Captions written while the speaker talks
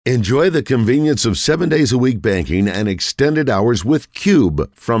Enjoy the convenience of 7 days a week banking and extended hours with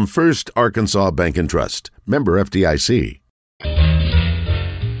Cube from First Arkansas Bank and Trust. Member FDIC.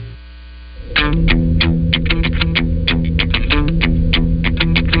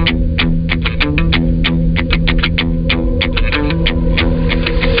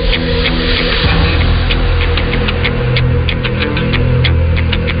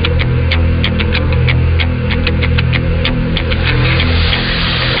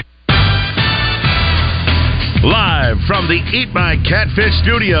 From the Eat My Catfish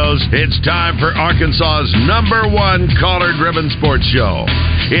studios, it's time for Arkansas's #1 caller-driven sports show.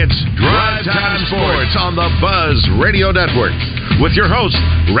 It's Drive Time Sports on the Buzz Radio Network with your hosts,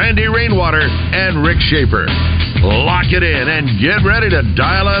 Randy Rainwater and Rick Shaeffer. Lock it in and get ready to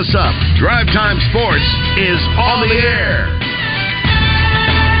dial us up. Drive Time Sports is on the air.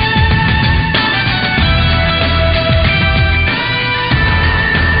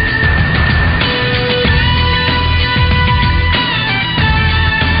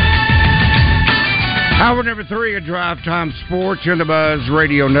 Hour number 3 of Drive Time Sports in the Buzz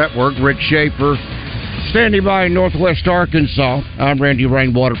Radio Network. Rick Shaeffer standing by in Northwest Arkansas. I'm Randy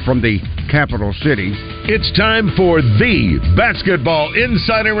Rainwater from the capital city. It's time for the basketball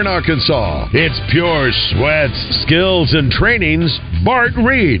insider in Arkansas. It's pure sweats, skills, and trainings. Bart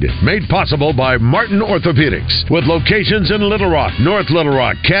Reed, made possible by Martin Orthopedics, with locations in Little Rock, North Little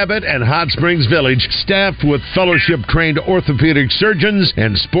Rock, Cabot, and Hot Springs Village, staffed with fellowship-trained orthopedic surgeons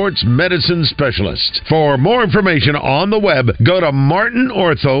and sports medicine specialists. For more information on the web, go to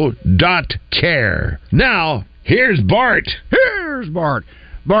martinortho.care. Now, here's Bart. Here's Bart.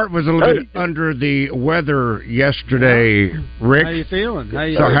 Bart was a little bit under the weather yesterday, Rick. How you feeling?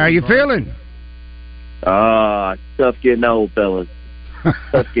 How you feeling? Tough getting old, fellas.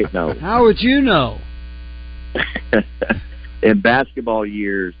 Tough getting old. How would you know? In basketball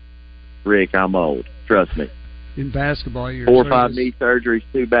years, Rick, I'm old. Trust me. In basketball years. 4 or 5 knee surgeries,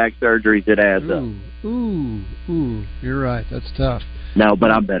 2 back surgeries, it adds up. Ooh. You're right. That's tough. No, but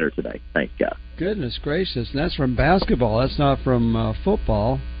I'm better today. Thank God. Goodness gracious. And that's from basketball. That's not from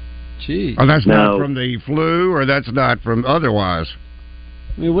football. Gee. Oh, that's not from the flu, or that's not from otherwise?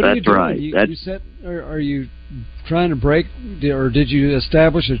 I mean, what are you doing? Right. You set, are you trying to break, or did you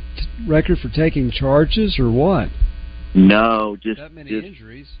establish a record for taking charges, or what? No, just that many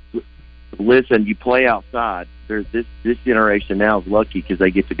injuries. Listen, you play outside. There's this generation now is lucky because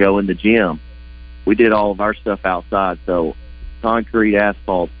they get to go in the gym. We did all of our stuff outside, so concrete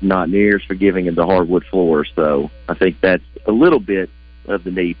asphalt not near as forgiving as the hardwood floor. So I think that's a little bit of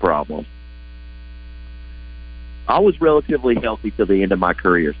the knee problem. I was relatively healthy till the end of my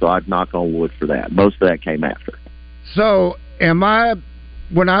career, so I'd knock on wood for that. Most of that came after. So when I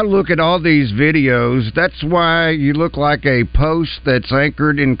look at all these videos, that's why you look like a post that's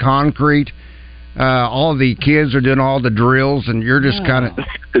anchored in concrete. All the kids are doing all the drills, and you're just kind of...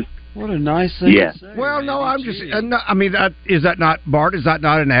 What a nice thing to say. Well, no, I'm just... I mean, is that not, Bart, is that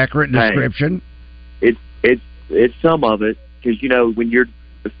not an accurate description? Hey, it's some of it, because, you know, when you're...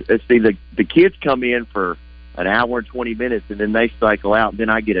 See, the kids come in for an hour and 20 minutes, and then they cycle out, and then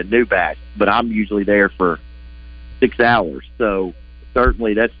I get a new batch, but I'm usually there for 6 hours, so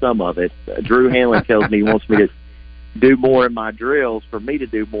certainly that's some of it. Drew Hanlon tells me he wants me to do more in my drills for me to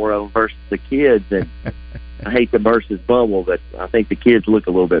do more of them versus the kids, and I hate to burst his bubble, but I think the kids look a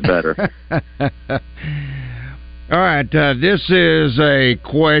little bit better. All right, this is a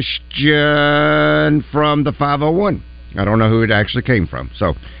question from the 501. I don't know who it actually came from.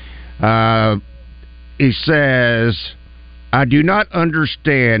 So he says, I do not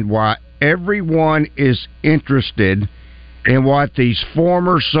understand why everyone is interested in what these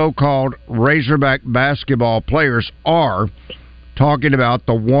former so-called Razorback basketball players are talking about,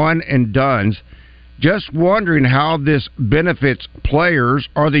 the one and dones. Just wondering how this benefits players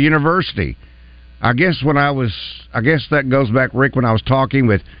or the university. I guess that goes back, Rick, when I was talking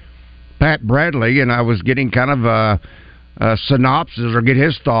with Pat Bradley, and I was getting kind of a synopsis or get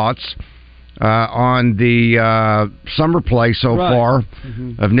his thoughts on the summer play so far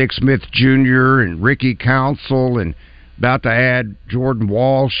of Nick Smith Jr. and Ricky Council, and about to add Jordan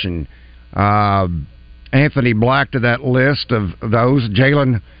Walsh and Anthony Black to that list of those.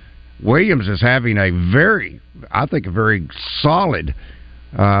 Jalen Williams is having a very solid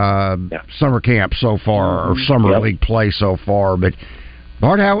summer camp so far, or summer league play so far. But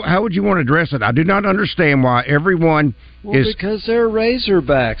Bart, how would you want to address it? I do not understand why everyone is... because they're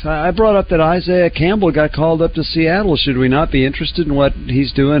Razorbacks. I brought up that Isaiah Campbell got called up to Seattle. Should we not be interested in what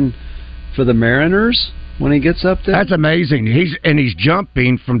he's doing for the Mariners when he gets up there? That's amazing. He's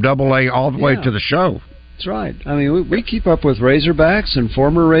jumping from Double-A all the way to the show. That's right. I mean, we keep up with Razorbacks and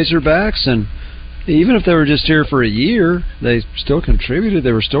former Razorbacks, and even if they were just here for a year, they still contributed.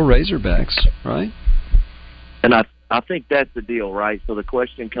 They were still Razorbacks, right? And I think that's the deal, right? So the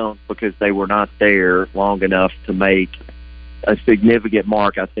question comes because they were not there long enough to make a significant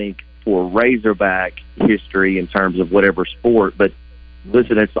mark, I think, for Razorback history in terms of whatever sport. But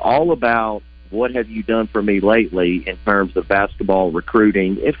listen, it's all about what have you done for me lately in terms of basketball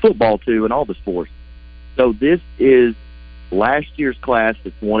recruiting and football too, and all the sports. So this is last year's class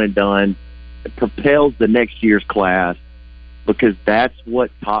that's one and done. It propels the next year's class because that's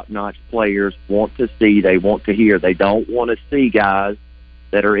what top-notch players want to see. They want to hear. They don't want to see guys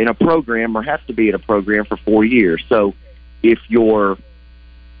that are in a program or have to be in a program for 4 years. So if your,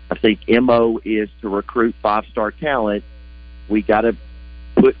 I think, MO is to recruit five-star talent, we got to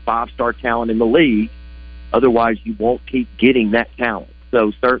put five-star talent in the league. Otherwise, you won't keep getting that talent.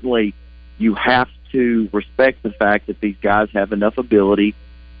 So certainly you have to respect the fact that these guys have enough ability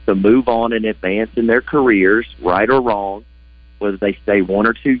to move on and advance in their careers, right or wrong, whether they stay 1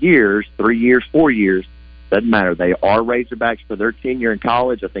 or 2 years, 3 years, 4 years, doesn't matter. They are Razorbacks for their tenure in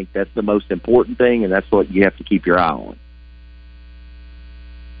college. I think that's the most important thing, and that's what you have to keep your eye on.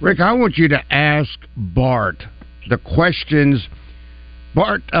 Rick, I want you to ask Bart the questions.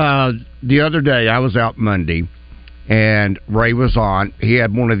 Bart, the other day, I was out Monday, and Ray was on. He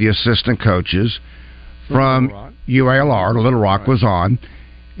had one of the assistant coaches from UALR, Little Rock, was on,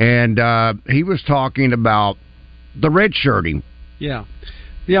 and he was talking about the redshirting. Yeah,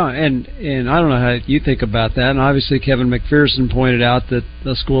 and I don't know how you think about that. And obviously, Kevin McPherson pointed out that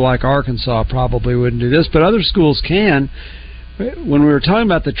a school like Arkansas probably wouldn't do this, but other schools can. When we were talking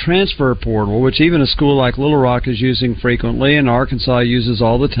about the transfer portal, which even a school like Little Rock is using frequently, and Arkansas uses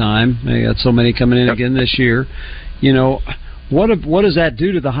all the time, they got so many coming in again this year. You know, what does that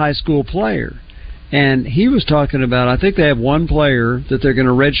do to the high school player? And he was talking about, I think they have one player that they're going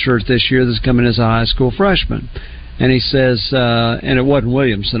to redshirt this year that's coming as a high school freshman. And he says, and it wasn't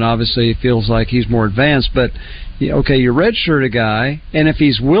Williamson, obviously he feels like he's more advanced, but okay, you redshirt a guy, and if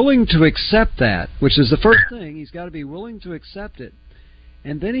he's willing to accept that, which is the first thing, he's got to be willing to accept it.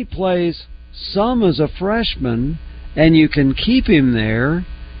 And then he plays some as a freshman, and you can keep him there.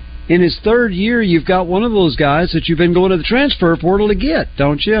 In his third year, you've got one of those guys that you've been going to the transfer portal to get,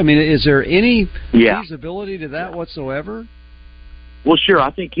 don't you? I mean, is there any feasibility to that whatsoever? Well, sure.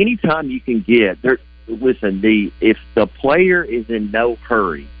 I think any time you can get there. Listen, if the player is in no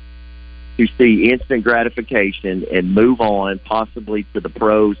hurry to see instant gratification and move on, possibly to the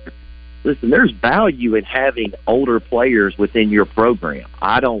pros, listen, there's value in having older players within your program.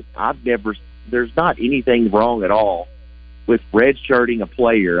 There's not anything wrong at all with redshirting a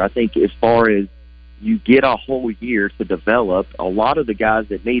player. I think as far as you get a whole year to develop, a lot of the guys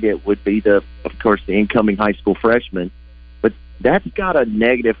that need it would be of course, the incoming high school freshmen. But that's got a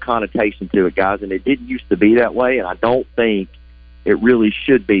negative connotation to it, guys, and it didn't used to be that way, and I don't think it really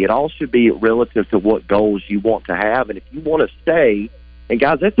should be. It all should be relative to what goals you want to have, and if you want to stay, and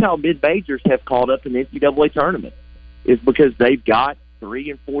guys, that's how mid-majors have caught up in the NCAA tournament, is because they've got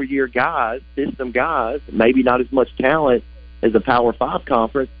 3 and 4 year guys, system guys, maybe not as much talent as a Power 5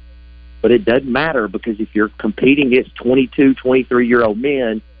 conference, but it doesn't matter because if you're competing against 22, 23-year-old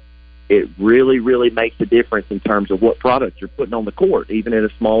men, it really, really makes a difference in terms of what product you're putting on the court, even in a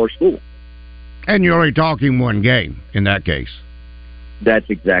smaller school. And you're only talking one game in that case. That's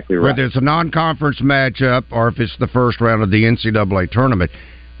exactly right. Whether it's a non-conference matchup or if it's the first round of the NCAA tournament.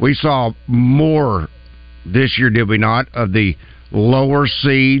 We saw more this year, did we not, of the lower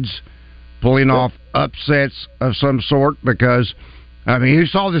seeds pulling off upsets of some sort? Because, I mean, you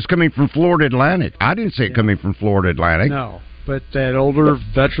saw this coming from Florida Atlantic. I didn't see it coming from Florida Atlantic. No, but that older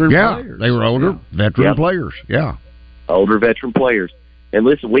veteran players. They were older veteran players, older veteran players. And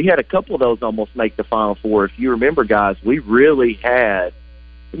listen, we had a couple of those almost make the Final Four. If you remember, guys, we really had,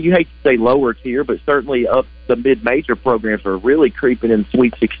 you hate to say lower tier, but certainly up the mid-major programs are really creeping in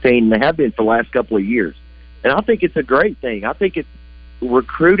Sweet 16, and they have been for the last couple of years. And I think it's a great thing. I think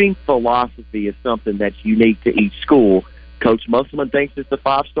recruiting philosophy is something that's unique to each school. Coach Musselman thinks it's the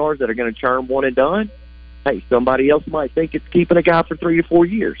 5 stars that are going to churn one and done. Hey, somebody else might think it's keeping a guy for 3 or 4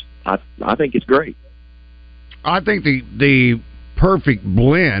 years. I think it's great. I think the perfect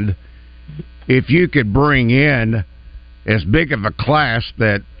blend, if you could bring in as big of a class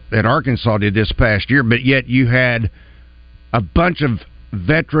that Arkansas did this past year, but yet you had a bunch of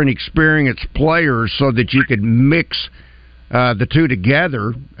veteran experienced players so that you could mix the two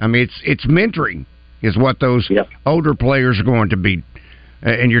together. I mean, it's mentoring is what those older players are going to be.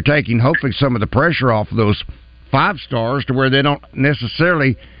 And you're taking, hopefully, some of the pressure off of those 5 stars to where they don't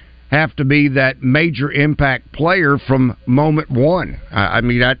necessarily have to be that major impact player from moment one.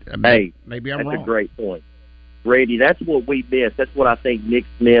 Maybe I'm wrong. That's a great point. Randy, that's what we missed. That's what I think Nick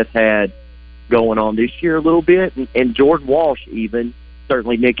Smith had going on this year a little bit, and Jordan Walsh even.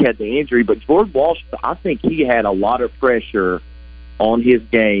 Certainly Nick had the injury, but Jordan Walsh, I think he had a lot of pressure on his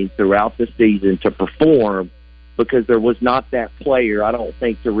game throughout the season to perform because there was not that player, I don't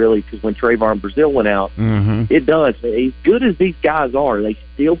think, to really, because when Trayvon Brazile went out, it does. As good as these guys are, they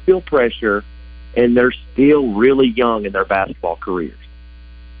still feel pressure, and they're still really young in their basketball careers.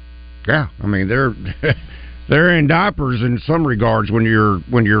 Yeah, I mean, they're in diapers in some regards when you're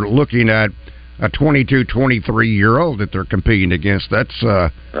looking at a 22, 23-year-old that they're competing against. That's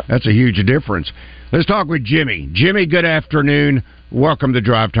a huge difference. Let's talk with Jimmy. Jimmy, good afternoon. Welcome to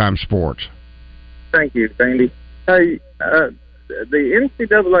Drive Time Sports. Thank you, Sandy. Hey, the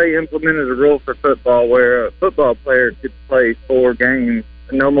NCAA implemented a rule for football where a football player could play 4 games,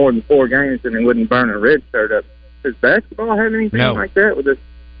 no more than 4 games, and he wouldn't burn a red shirt up. Does basketball have anything like that with this?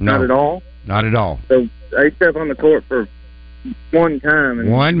 No. Not at all? Not at all. So they step on the court for one time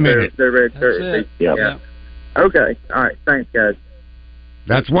and 1 minute. Their red shirt. Yeah. Okay. All right. Thanks, guys.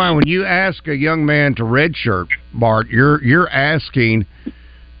 That's why when you ask a young man to redshirt, Bart, you're asking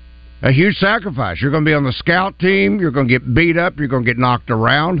a huge sacrifice. You're going to be on the scout team. You're going to get beat up. You're going to get knocked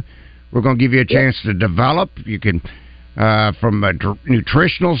around. We're going to give you a chance to develop. You can, from a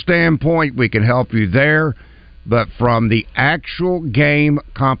nutritional standpoint, we can help you there. But from the actual game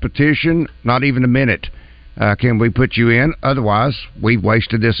competition, not even a minute can we put you in. Otherwise, we've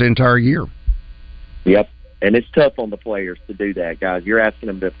wasted this entire year. Yep. And it's tough on the players to do that, guys. You're asking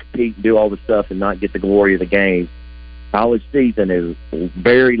them to compete and do all the stuff and not get the glory of the game. College season is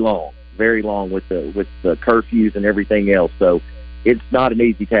very long with the curfews and everything else. So it's not an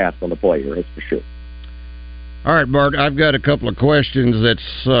easy task on the player, that's for sure. All right, Bart, I've got a couple of questions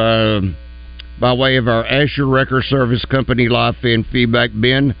that's by way of our Asher Wrecker Service Company live fan feedback.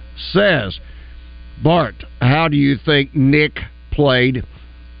 Ben says, Bart, how do you think Nick played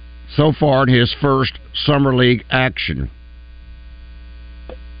so far in his first Summer League action?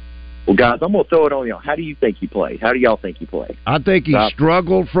 Well, guys, I'm going to throw it on y'all. How do you think he played? How do y'all think he played? I think he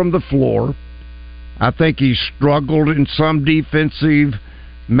struggled from the floor. I think he struggled in some defensive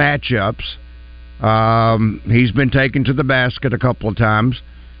matchups. He's been taken to the basket a couple of times.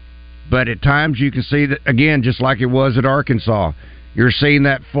 But at times you can see that, again, just like it was at Arkansas, you're seeing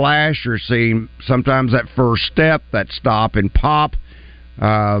that flash. You're seeing sometimes that first step, that stop and pop.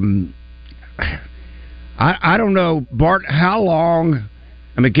 I don't know, Bart, how long,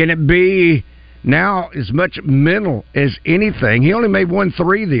 can it be now as much mental as anything? He only made 1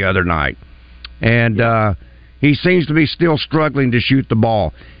 3 the other night, and he seems to be still struggling to shoot the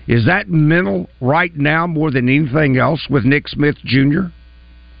ball. Is that mental right now more than anything else with Nick Smith Jr.?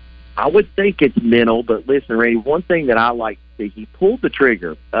 I would think it's mental, but listen, Ray, one thing that I like to see, he pulled the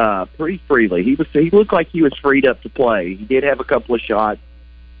trigger pretty freely. He looked like he was freed up to play. He did have a couple of shots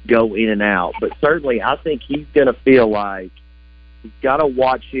go in and out, but certainly I think he's going to feel like he's got to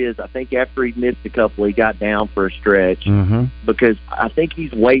watch his. I think after he missed a couple, he got down for a stretch because I think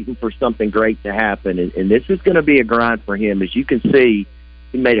he's waiting for something great to happen, and this is going to be a grind for him. As you can see,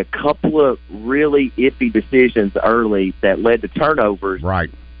 he made a couple of really iffy decisions early that led to turnovers. Right.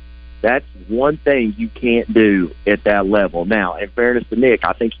 That's one thing you can't do at that level. Now, in fairness to Nick,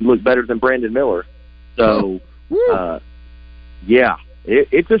 I think he looked better than Brandon Miller. So,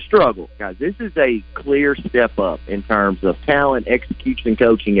 it's a struggle, guys. This is a clear step up in terms of talent, execution,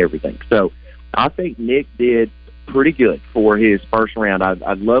 coaching, everything. So, I think Nick did pretty good for his first round.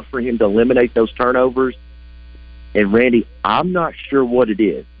 I'd love for him to eliminate those turnovers. And, Randy, I'm not sure what it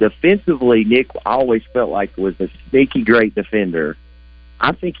is. Defensively, Nick I always felt like was a sneaky great defender.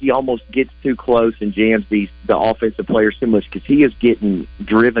 I think he almost gets too close and jams the offensive players too much because he is getting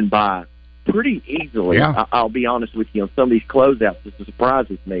driven by pretty easily. Yeah. I'll be honest with you, on some of these closeouts, this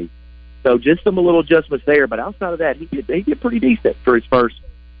surprises me. So just some little adjustments there, but outside of that, he did pretty decent for his first,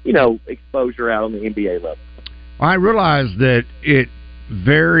 exposure out on the NBA level. I realize that it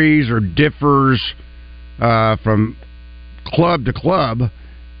varies or differs from club to club,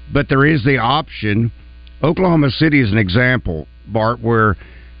 but there is the option. Oklahoma City is an example, Bart, where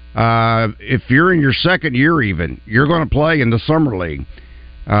if you're in your second year even, you're going to play in the Summer League.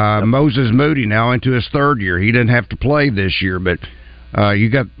 Moses Moody now into his third year. He didn't have to play this year, but you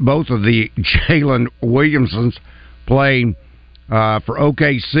got both of the Jalen Williamsons playing for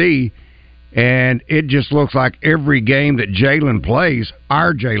OKC, and it just looks like every game that Jalen plays,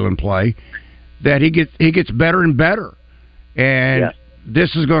 our Jalen play, that he gets better and better. And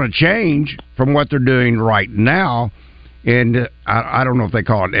this is going to change from what they're doing right now. And I don't know if they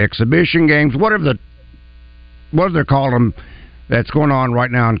call it exhibition games, what they're calling them, that's going on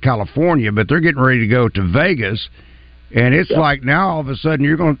right now in California. But they're getting ready to go to Vegas, and it's like now all of a sudden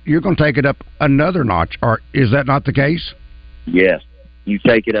you're going to take it up another notch. Or is that not the case? Yes, you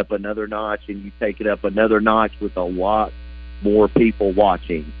take it up another notch, and you take it up another notch with a lot more people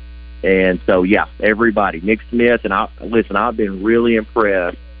watching. And so, yeah, everybody. Nick Smith, and I've been really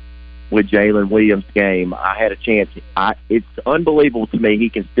impressed with Jalen Williams' game. I had a chance. It's unbelievable to me he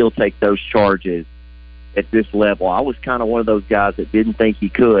can still take those charges at this level. I was kind of one of those guys that didn't think he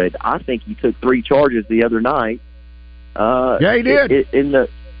could. I think he took 3 charges the other night. Yeah, he did.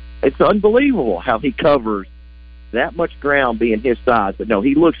 It's unbelievable how he covers that much ground being his size. But, no,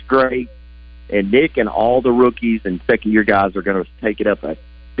 he looks great. And Nick and all the rookies and second-year guys are going to take it up a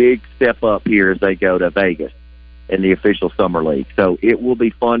big step up here as they go to Vegas in the official summer league. So it will be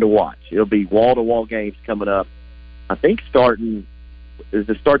fun to watch. It'll be wall-to-wall games coming up. I think does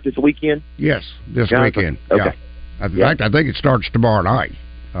it start this weekend? Yes, this weekend. Okay. Yeah. In fact, I think it starts tomorrow night.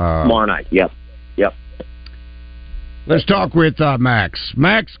 Tomorrow night, yep. Let's talk with Max.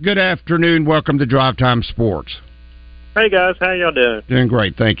 Max, good afternoon. Welcome to Drive Time Sports. Hey, guys. How y'all doing? Doing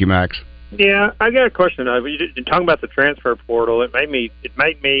great. Thank you, Max. Yeah, I got a question. You're talking about the transfer portal. It made me.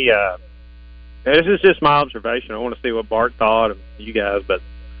 This is just my observation. I want to see what Bart thought of you guys, but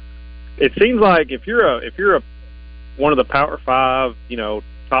it seems like if you're one of the Power 5,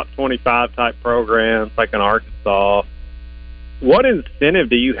 top 25 type programs like in Arkansas, what incentive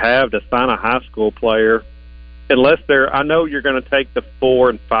do you have to sign a high school player? Unless I know you're going to take the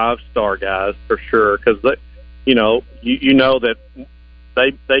 4 and 5 star guys for sure, because you know that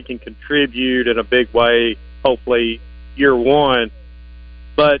they can contribute in a big way. Hopefully, year one,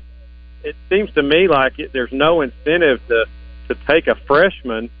 but it seems to me like there's no incentive to take a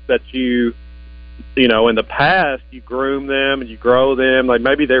freshman that in the past you groom them and you grow them. Like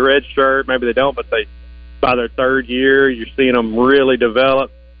maybe they redshirt, maybe they don't, but by their 3rd year you're seeing them really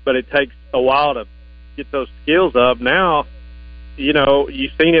develop. But it takes a while to get those skills up. Now,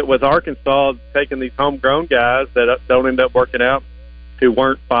 you've seen it with Arkansas taking these homegrown guys that don't end up working out, who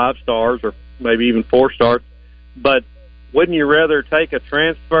weren't 5 stars or maybe even 4 stars. But wouldn't you rather take a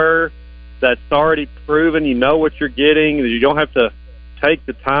transfer that's already proven you know what you're getting, that you don't have to take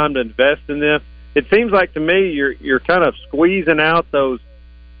the time to invest in them? It seems like to me you're kind of squeezing out those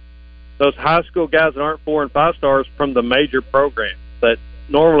high school guys that aren't 4 and 5 stars from the major programs that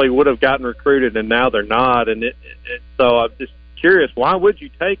normally would have gotten recruited, and now they're not. And so I'm just curious, why would you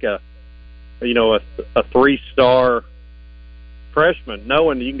take a 3-star freshman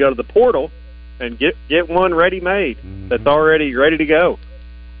knowing you can go to the portal and get one ready-made that's already ready to go?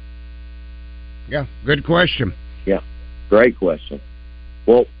 Yeah, good question. Yeah, great question.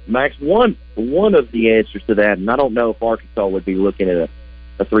 Well, Max, one of the answers to that, and I don't know if Arkansas would be looking at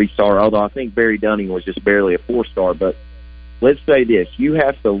a 3-star, although I think Barry Dunning was just barely a 4-star, but let's say this, you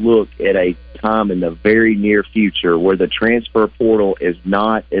have to look at a time in the very near future where the transfer portal is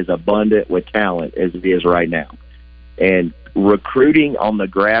not as abundant with talent as it is right now. And recruiting on the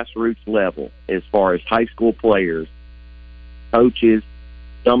grassroots level, as far as high school players, coaches,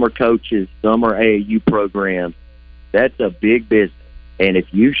 summer AAU programs, that's a big business. And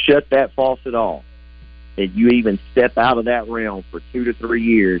if you shut that faucet off and you even step out of that realm for 2 to 3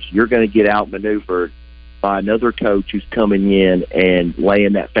 years, you're going to get outmaneuvered by another coach who's coming in and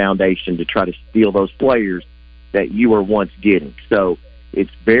laying that foundation to try to steal those players that you were once getting. So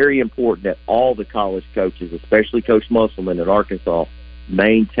it's very important that all the college coaches, especially Coach Musselman at Arkansas,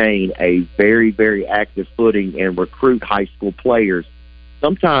 maintain a very, very active footing and recruit high school players.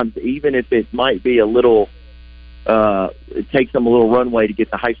 Sometimes even if it might be a little it takes them a little runway to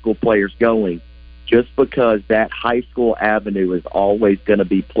get the high school players going, just because that high school avenue is always going to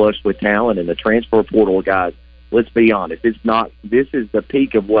be plush with talent. And the transfer portal, guys, let's be honest, this is the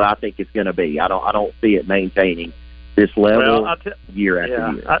peak of what I think it's going to be. I don't see it maintaining this level year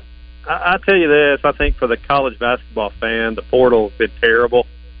after year. I tell you this, I think for the college basketball fan, the portal has been terrible.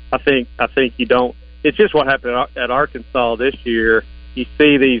 I think you don't. It's just what happened at Arkansas this year. You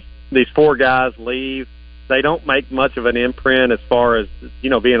see these 4 guys leave. They don't make much of an imprint as far as,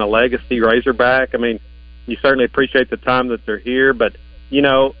 being a legacy Razorback. I mean, you certainly appreciate the time that they're here, but, in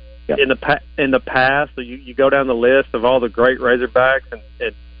the past, so you go down the list of all the great Razorbacks,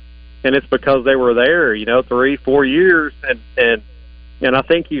 and it's because they were there, 3-4 years, and I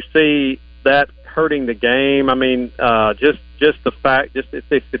think you see that hurting the game. I mean, just the fact,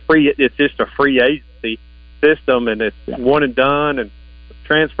 it's just a free agency system, and it's one and done, and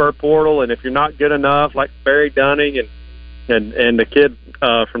transfer portal, and if you're not good enough, like Barry Dunning and the kid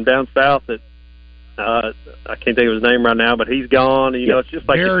from down south that I can't think of his name right now, but he's gone. You know, it's just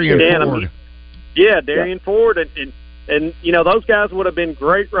like Darian Ford. Darian Ford, and you know, those guys would have been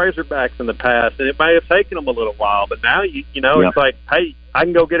great Razorbacks in the past, and it may have taken them a little while. But now, you know, it's like, hey, I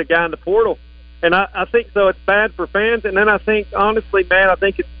can go get a guy in the portal. And I think so. It's bad for fans, and then I think, honestly, man, I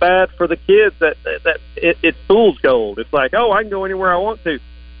think it's bad for the kids that it's fool's gold. It's like, oh, I can go anywhere I want to.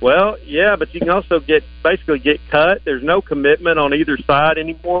 Well, yeah, but you can also basically get cut. There's no commitment on either side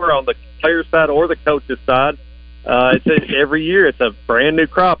anymore, on the player side or the coach's side. Every year it's a brand new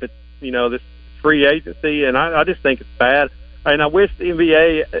crop. It's, you know, this free agency, and I just think it's bad. And I wish the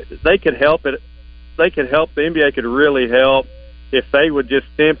NBA, they could help it. They could help. The NBA could really help if they would just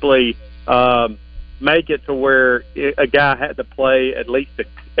simply make it to where a guy had to play at least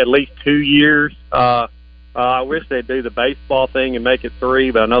 2 years. I wish they'd do the baseball thing and make it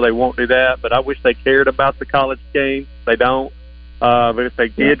 3, but I know they won't do that. But I wish they cared about the college game. They don't. But if they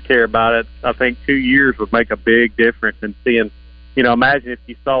did care about it, I think 2 years would make a big difference in seeing. You know, imagine if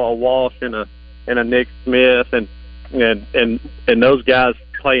you saw a Walsh and a Nick Smith and those guys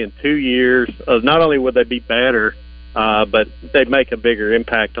play in 2 years. Not only would they be better, but they'd make a bigger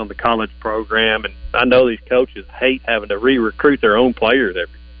impact on the college program. And I know these coaches hate having to re-recruit their own players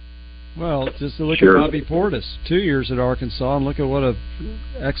every. Well, just to look at Bobby Portis, 2 years at Arkansas, and look at what an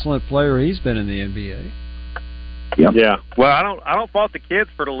excellent player he's been in the NBA. Yep. Yeah. Well, I don't fault the kids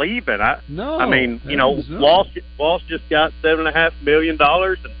for leaving. No. I mean, you know, Walsh just got $7.5 million,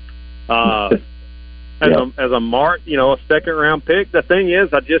 and as a a second round pick. The thing is,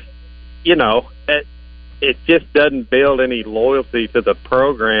 it just doesn't build any loyalty to the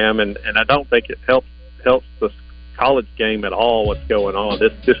program, and I don't think it helps the college game at all. What's going on?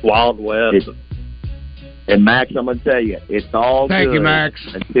 This Wild West. And Max, I'm going to tell you, it's all Thank good you, Max.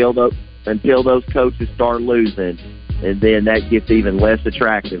 until those coaches start losing, and then that gets even less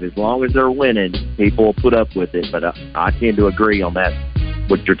attractive. As long as they're winning, people will put up with it. But I tend to agree on that,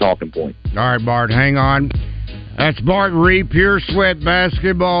 with your talking point. All right, Bart, hang on. That's Bart Reed, Pure Sweat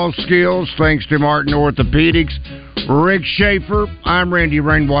Basketball Skills, thanks to Martin Orthopedics. Rick Shaeffer, I'm Randy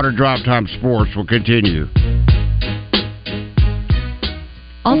Rainwater. Drop Time Sports will continue.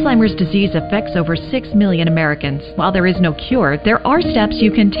 Alzheimer's disease affects over 6 million Americans. While there is no cure, there are steps you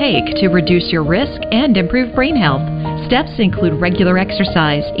can take to reduce your risk and improve brain health. Steps include regular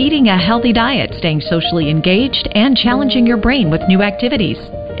exercise, eating a healthy diet, staying socially engaged, and challenging your brain with new activities.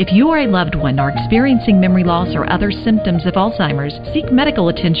 If you or a loved one are experiencing memory loss or other symptoms of Alzheimer's, seek medical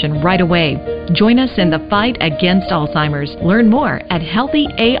attention right away. Join us in the fight against Alzheimer's. Learn more at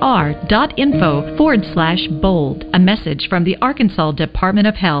healthyar.info/bold. A message from the Arkansas Department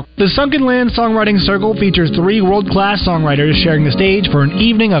of Health. The Sunken Land Songwriting Circle features 3 world-class songwriters sharing the stage for an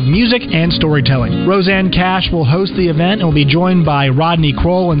evening of music and storytelling. Roseanne Cash will host the event and will be joined by Rodney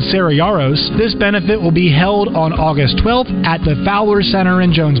Kroll and Sarah Yaros. This benefit will be held on August 12th at the Fowler Center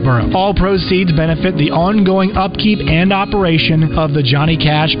in Jonesboro. All proceeds benefit the ongoing upkeep and operation of the Johnny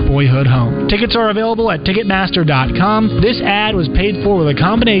Cash Boyhood Home. Tickets are available at Ticketmaster.com. This ad was paid for with a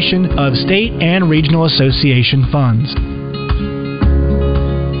combination of state and regional association funds.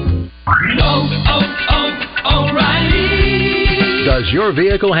 Does your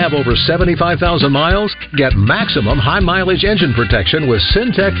vehicle have over 75,000 miles? Get maximum high-mileage engine protection with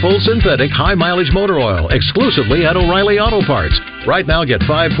Syntec Full Synthetic High-Mileage Motor Oil exclusively at O'Reilly Auto Parts. Right now, get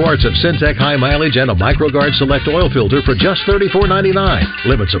 5 quarts of Syntec High Mileage and a MicroGuard Select oil filter for just $34.99.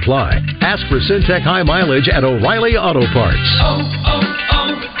 Limit supply. Ask for Syntec High Mileage at O'Reilly Auto Parts.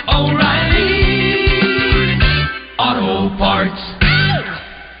 O'Reilly Auto Parts.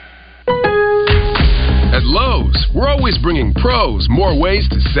 At Lowe's, we're always bringing pros more ways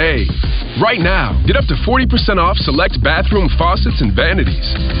to save. Right now, get up to 40% off select bathroom faucets and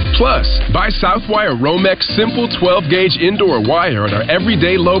vanities. Plus, buy Southwire Romex Simple 12-gauge indoor wire at our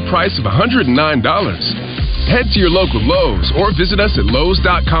everyday low price of $109. Head to your local Lowe's or visit us at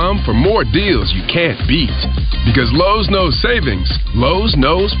Lowe's.com for more deals you can't beat. Because Lowe's knows savings, Lowe's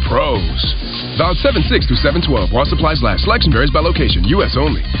knows pros. Valid 7/6 through 7/12 while supplies last. Selection varies by location. U.S.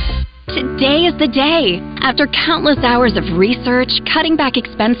 only. Today is the day. After countless hours of research, cutting back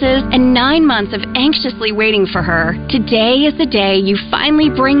expenses, and 9 months of anxiously waiting for her, today is the day you finally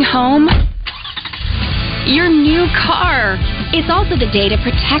bring home your new car. It's also the day to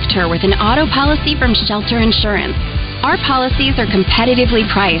protect her with an auto policy from Shelter Insurance. Our policies are competitively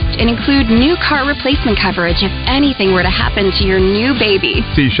priced and include new car replacement coverage if anything were to happen to your new baby.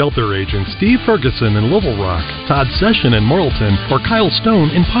 See shelter agents Steve Ferguson in Little Rock, Todd Session in Morrilton, or Kyle Stone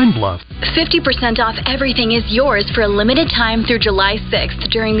in Pine Bluff. 50% off everything is yours for a limited time through July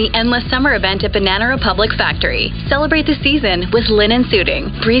 6th during the Endless Summer event at Banana Republic Factory. Celebrate the season with linen suiting,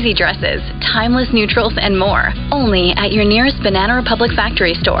 breezy dresses, timeless neutrals, and more. Only at your nearest Banana Republic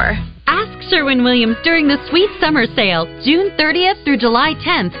Factory store. Ask Sherwin-Williams during the Sweet Summer Sale, June 30th through July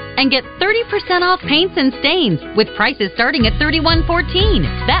 10th, and get 30% off paints and stains, with prices starting at $31.14.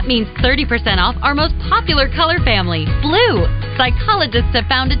 That means 30% off our most popular color family, blue. Psychologists have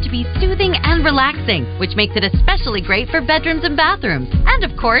found it to be soothing and relaxing, which makes it especially great for bedrooms and bathrooms. And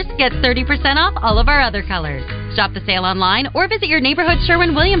of course, get 30% off all of our other colors. Shop the sale online or visit your neighborhood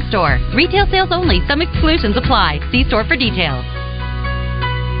Sherwin-Williams store. Retail sales only. Some exclusions apply. See store for details.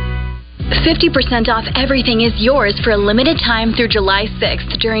 50% off everything is yours for a limited time through July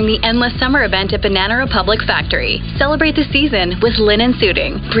 6th during the Endless Summer event at Banana Republic Factory. Celebrate the season with linen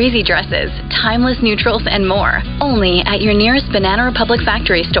suiting, breezy dresses, timeless neutrals, and more. Only at your nearest Banana Republic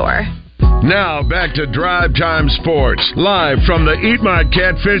Factory store. Now back to Drive Time Sports, live from the Eat My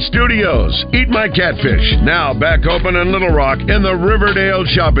Catfish studios. Eat My Catfish, now back open in Little Rock in the Riverdale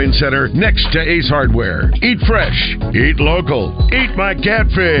Shopping Center next to Ace Hardware. Eat fresh, eat local, Eat My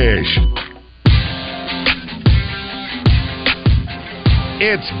Catfish.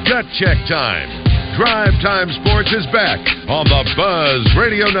 It's Gut Check time. Drive Time Sports is back on the Buzz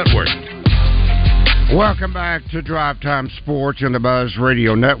Radio Network. Welcome back to Drive Time Sports and the Buzz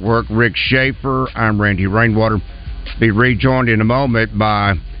Radio Network. Rick Shaeffer, I'm Randy Rainwater. Be rejoined in a moment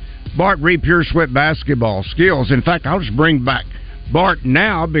by Bart Reed, Pure Sweat Basketball Skills. In fact, I'll just bring back Bart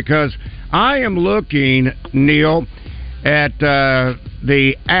now because I am looking, Neil, at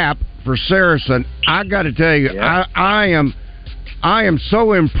the app for Saracen. I got to tell you, yeah. I am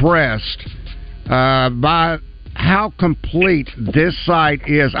so impressed by how complete this site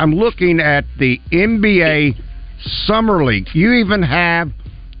is. I'm looking at the NBA Summer League. You even have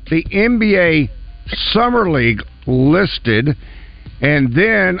the NBA Summer League listed. And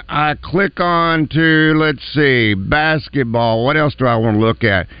then I click on to, let's see, basketball. What else do I want to look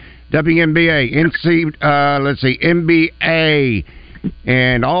at? WNBA, NBA,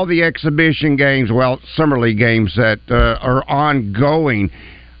 and all the exhibition games, Summer League games that are ongoing.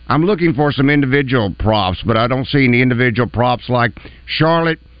 I'm looking for some individual props, but I don't see any individual props like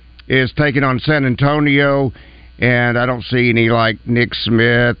Charlotte is taking on San Antonio, and I don't see any like Nick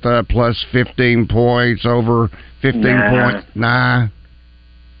Smith plus 15 points over 15 points. Nah.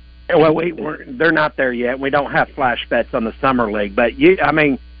 Well, they're not there yet. We don't have flash bets on the Summer League, but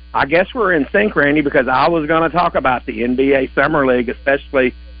I guess we're in sync, Randy, because I was going to talk about the NBA Summer League,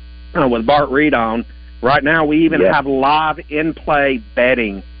 especially with Bart Reed on. Right now, we even have live in-play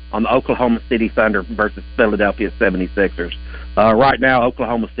betting on the Oklahoma City Thunder versus Philadelphia 76ers. Right now,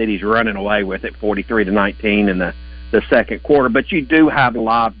 Oklahoma City's running away with it, 43-19 in the second quarter. But you do have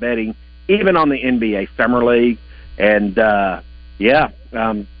live betting, even on the NBA Summer League. And,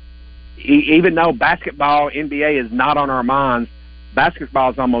 even though basketball, NBA is not on our minds,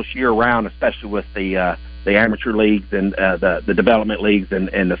 basketball is almost year-round, especially with the amateur leagues and the development leagues and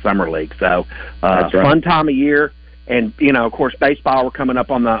the summer league. So, right. Fun time of year, and of course, baseball. We're coming up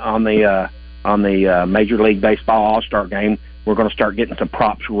on the Major League Baseball All-Star Game. We're going to start getting some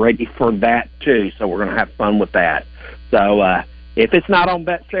props ready for that too. So we're going to have fun with that. So if it's not on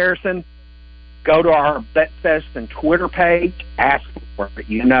Bet Saracen, go to our BetFest and Twitter page. Ask for it.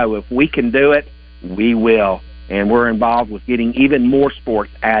 If we can do it, we will. And we're involved with getting even more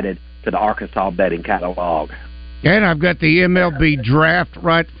sports added to the Arkansas betting catalog. And I've got the MLB draft,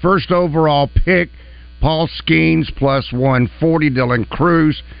 right? First overall pick, Paul Skeens plus 140, Dylan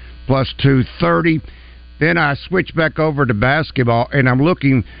Cruz plus 230. Then I switch back over to basketball, and I'm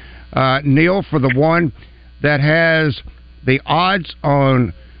looking, Neil, for the one that has the odds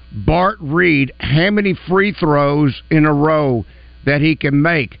on Bart Reed, how many free throws in a row that he can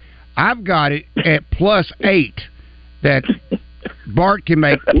make. I've got it at plus 8 that Bart can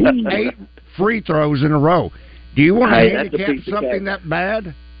make 8 free throws in a row. Do you want to handicap something that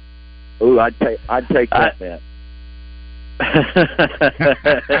bad? Ooh, I'd take that bet.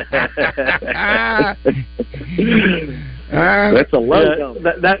 That's a low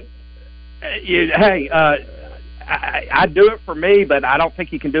number. I'd do it for me, but I don't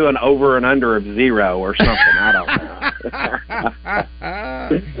think you can do an over and under of 0 or something. I don't know.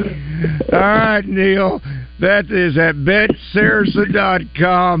 All right, Neil. That is at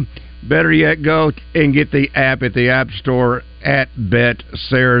BetSaracen.com. Better yet, go and get the app at the App Store at Bet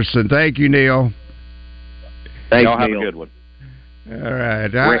Saracen. Thank you, Neil. Thanks, Y'all have Neil. a good one. All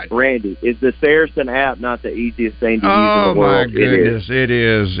right. Randy, is the Saracen app not the easiest thing to use in Oh, the world? my goodness. It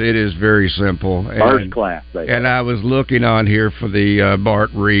is. It is very simple. First class. And I was looking on here for the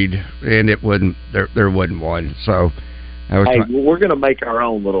Bart Reed, and it wasn't there wasn't one. So I was we're going to make our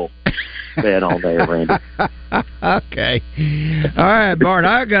own little bet on there, Randy. Okay. All right, Bart,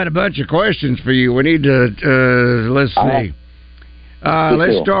 I got a bunch of questions for you. We need to, let's see.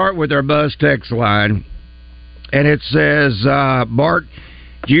 Let's start with our Buzz text line. And it says, Bart,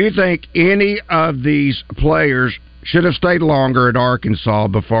 do you think any of these players should have stayed longer at Arkansas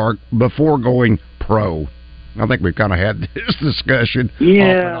before going pro? I think we've kind of had this discussion off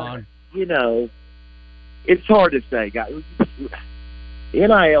and on. You know, it's hard to say, guys.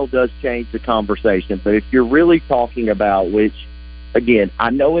 NIL does change the conversation, but if you're really talking about which, again,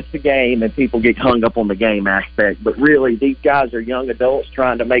 I know it's a game and people get hung up on the game aspect, but really these guys are young adults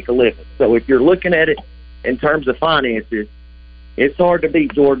trying to make a living. So if you're looking at it in terms of finances, it's hard to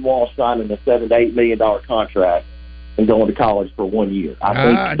beat Jordan Walsh signing a $7 to $8 million contract and going to college for 1 year.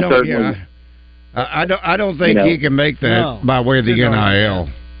 I don't think he can make that by way of the NIL.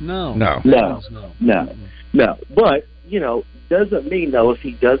 No. But doesn't mean though if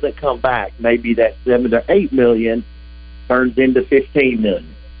he doesn't come back, maybe that $7 to $8 million turns into $15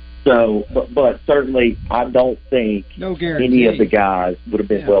 million. So, but certainly, I don't think any of the guys would have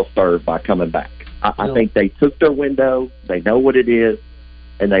been well served by coming back. I think they took their window, they know what it is,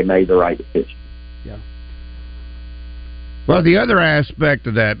 and they made the right decision. Yeah. Well, the other aspect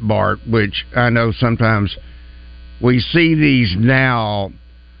of that, Bart, which I know sometimes we see these now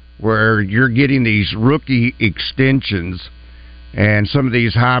where you're getting these rookie extensions, and some of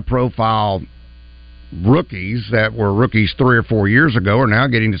these high-profile rookies that were rookies 3 or 4 years ago are now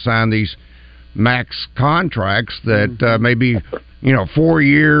getting to sign these max contracts that maybe 4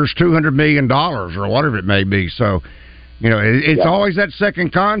 years, $200 million or whatever it may be. So, it's always that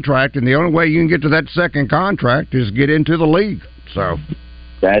second contract, and the only way you can get to that second contract is get into the league. So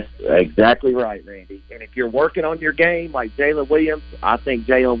that's exactly right, Randy. And if you're working on your game like Jalen Williams, I think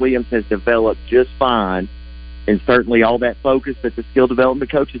Jalen Williams has developed just fine, and certainly all that focus that the skill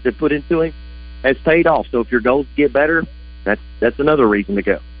development coaches have put into him has paid off. So if your goals get better, that's another reason to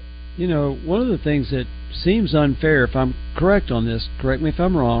go. One of the things that seems unfair, if I'm correct on this, correct me if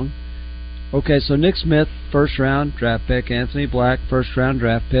I'm wrong. Okay, so Nick Smith, first-round draft pick, Anthony Black, first-round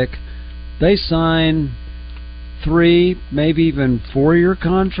draft pick. They sign 3, maybe even 4-year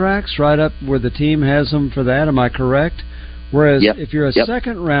contracts right up where the team has them for that. Am I correct? Whereas if you're a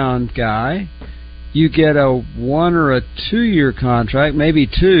second-round guy, you get a 1 or a 2-year contract, maybe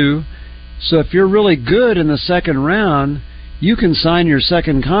 2. So if you're really good in the second round, you can sign your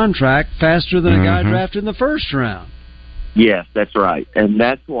second contract faster than a guy drafted in the first round. Yes, that's right. And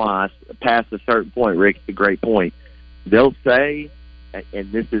that's why, past a certain point, Rick, it's a great point. They'll say,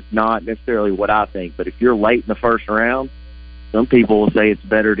 and this is not necessarily what I think, but if you're late in the first round, some people will say it's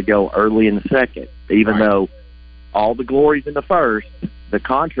better to go early in the second, even though all the glory's in the first. The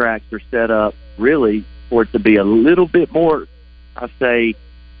contracts are set up really for it to be a little bit more, I say,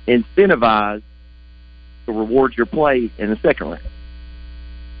 incentivized to reward your play in the second round.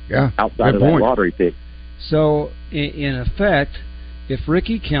 Yeah, outside of that lottery pick. So, in effect, if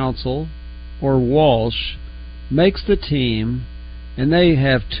Ricky Council or Walsh makes the team and they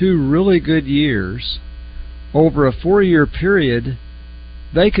have 2 really good years over a 4-year period,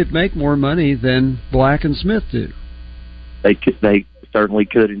 they could make more money than Black and Smith do. They certainly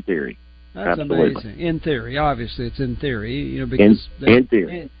could in theory. That's Absolutely. amazing. In theory, obviously, it's in theory. Because in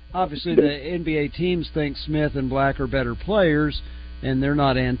theory. Obviously, the NBA teams think Smith and Black are better players, and they're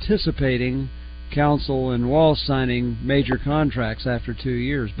not anticipating Council and Walsh signing major contracts after 2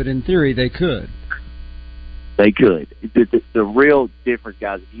 years. But in theory, they could. They could. The real difference,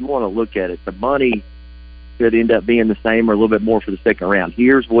 guys, if you want to look at it, the money could end up being the same or a little bit more for the second round.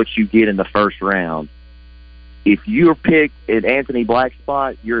 Here's what you get in the first round. If you're picked at Anthony Black's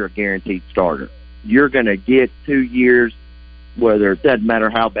spot, you're a guaranteed starter. You're going to get 2 years, whether it doesn't matter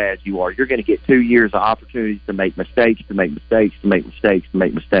how bad you are, you're going to get 2 years of opportunities to make mistakes, to make mistakes, to make mistakes, to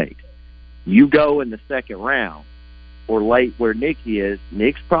make mistakes. You go in the second round or late where Nick is,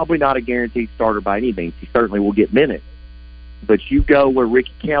 Nick's probably not a guaranteed starter by any means. He certainly will get minutes. But you go where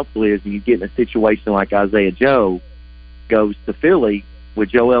Ricky Council is and you get in a situation like Isaiah Joe goes to Philly with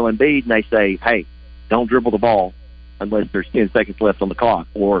Joel Embiid and they say, hey, don't dribble the ball unless there's 10 seconds left on the clock,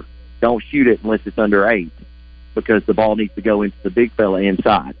 or don't shoot it unless it's under 8 because the ball needs to go into the big fella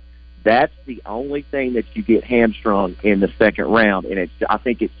inside. That's the only thing that you get hamstrung in the second round, and I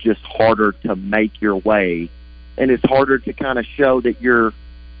think it's just harder to make your way, and it's harder to kind of show that you're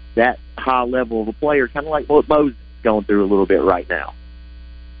that high level of a player, kind of like what Mo's going through a little bit right now.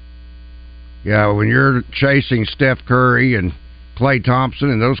 Yeah, when you're chasing Steph Curry and Klay Thompson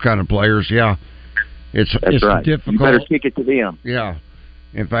and those kind of players, it's right. difficult. You better kick it to them. Yeah.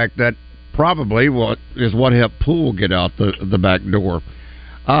 In fact, that probably what helped Poole get out the back door.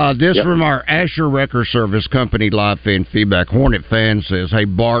 This from our Asher Wrecker Service Company live fan feedback. Hornet fan says, "Hey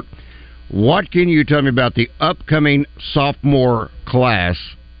Bart, what can you tell me about the upcoming sophomore class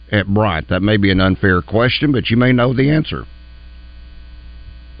at Bryant?" That may be an unfair question, but you may know the answer.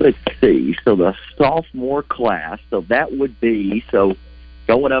 Let's see. So the sophomore class, so that would be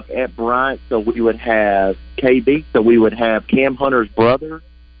going up at Bryant. So we would have KB. So we would have Cam Hunter's brother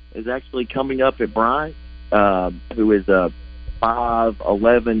is actually coming up at Bryant, who is a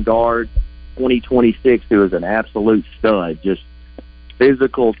 5'11" guard, 2026, who is an absolute stud, just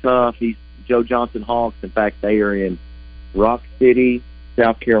physical, tough. He's Joe Johnson Hawks. In fact, they are in Rock City,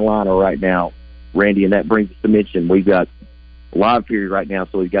 South Carolina right now, Randy, and that brings us to mention we've got a live period right now.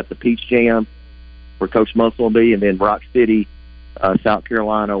 So we've got the Peach Jam where Coach Muscle will be, and then Rock City, South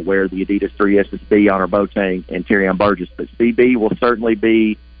Carolina, where the Adidas 3SSB, Honor Boateng, and Terrion Burgess. But CB will certainly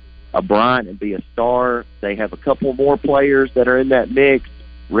be a Bryant and be a star. They have a couple more players that are in that mix.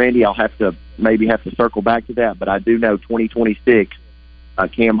 Randy, I'll have to circle back to that, but I do know 2026,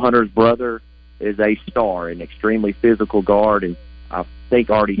 Cam Hunter's brother is a star, an extremely physical guard, and I think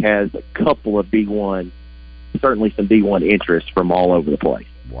already has a couple of D1, certainly some D1 interest from all over the place.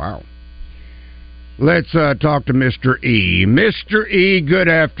 Wow. Let's talk to Mr. E. Mr. E, good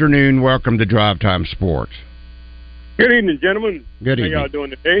afternoon. Welcome to Drive Time Sports. Good evening, gentlemen. Good evening. How y'all doing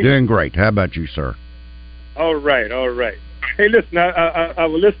today? Doing great. How about you, sir? All right. Hey, listen, I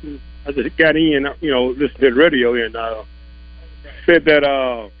was listening. I just got in, listened to the radio and said that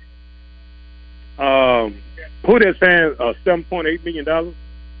who they're saying $7.8 million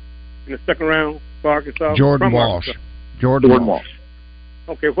in the second round for Arkansas? Jordan Walsh. Arkansas. Jordan Walsh.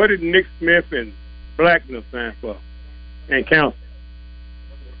 Okay, what did Nick Smith and Blackness stand for? And Council?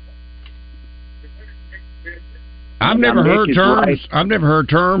 I've never heard terms. I've never heard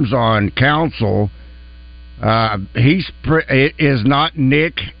terms on Council. Is not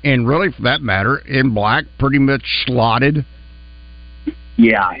Nick, and really for that matter, in Black, pretty much slotted.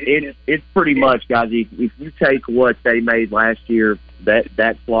 Yeah, it's pretty much, guys. If you take what they made last year,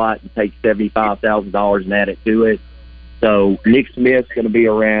 that slot, and take $75,000 and add it to it, so Nick Smith's going to be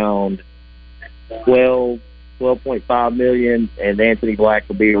around $12.5 million, and Anthony Black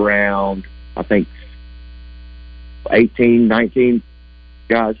will be around, I think, 18, 19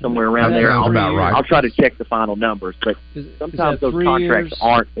 guys, somewhere around there. I'll try to check the final numbers, but sometimes those contracts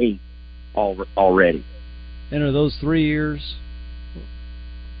aren't inked already. And are those 3 years?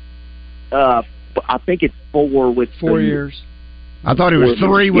 I think it's 4 with 4 years. I thought it was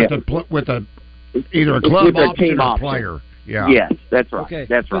 3 with either a club option or a player. Yeah. Yes, that's right. Okay,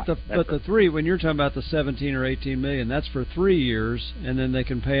 that's right. But the 3, when you're talking about the 17 or 18 million, that's for 3 years, and then they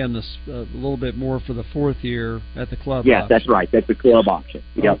can pay them this a little bit more for the 4th year at the club. Yes, option. That's right. That's the club option.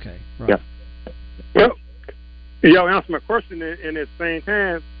 Yep. Okay. Right. Yep. Well, y'all answer my question in the same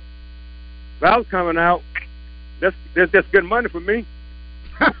time. If I was coming out, that's good money for me.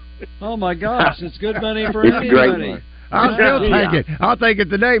 Oh my gosh, it's good money for it's anybody. Great money. I'll still take it. I'll take it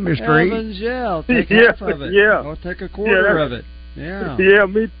today, Mr. Evans, I'll take half of it. Yeah. I'll take a quarter of it. Yeah. Yeah,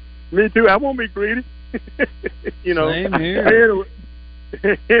 me too. I won't be greedy. Same here.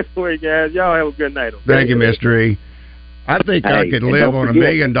 Anyway, guys, y'all have a good night. Okay? Thank you, Mr. E. I think I could live on $1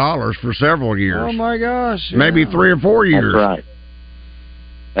 million for several years. Oh my gosh. Yeah. Maybe 3 or 4 years.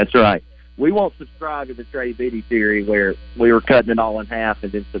 That's right. We won't subscribe to the Trey Biddy theory where we were cutting it all in half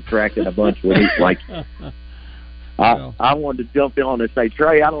and then subtracting a bunch with each. Like, I wanted to jump in and say,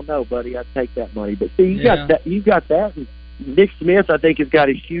 Trey, I don't know, buddy. I'd take that money. But see, you got that. And Nick Smith, I think, has got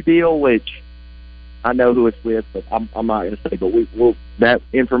his shoe deal, which I know who it's with, but I'm not going to say. But that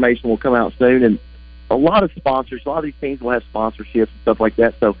information will come out soon. And a lot of sponsors, a lot of these teams will have sponsorships and stuff like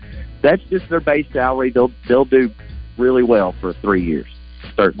that. So that's just their base salary. They'll do really well for 3 years,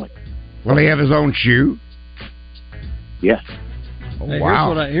 certainly. Will he have his own shoe? Yes. Oh, hey,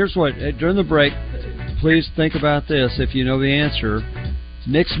 wow. Here's what during the break, please think about this if you know the answer.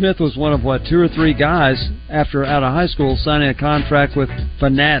 Nick Smith was one of 2 or 3 guys out of high school signing a contract with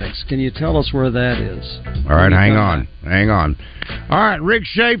Fanatics. Can you tell us where that is? All right, hang on. All right, Rick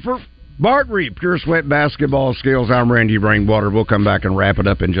Shaeffer, Bart Reed, Pure Sweat Basketball Skills. I'm Randy Rainwater. We'll come back and wrap it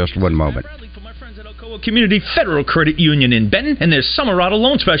up in just one moment. Alcoa Community Federal Credit Union in Benton and their Summer Auto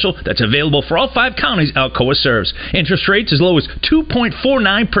Loan Special that's available for all 5 counties Alcoa serves. Interest rates as low as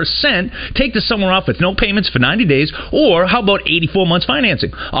 2.49%. Take the summer off with no payments for 90 days, or how about 84 months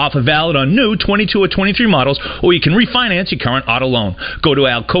financing? Offer valid on new 22 or 23 models, or you can refinance your current auto loan. Go to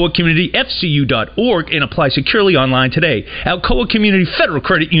alcoacommunityfcu.org and apply securely online today. Alcoa Community Federal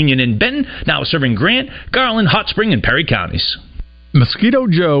Credit Union in Benton, now serving Grant, Garland, Hot Spring, and Perry counties. Mosquito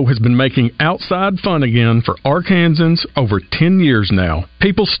Joe has been making outside fun again for Arkansans over 10 years now.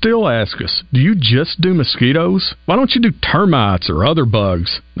 People still ask us, do you just do mosquitoes? Why don't you do termites or other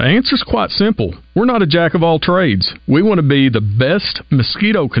bugs? The answer's quite simple. We're not a jack of all trades. We want to be the best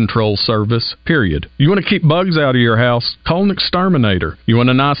mosquito control service, period. You want to keep bugs out of your house? Call an exterminator. You want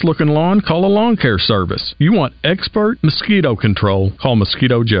a nice looking lawn? Call a lawn care service. You want expert mosquito control? Call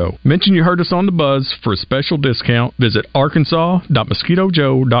Mosquito Joe. Mention you heard us on the Buzz for a special discount. Visit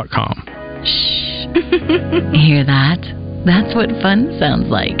arkansas.mosquitojoe.com. Shh. Hear that? That's what fun sounds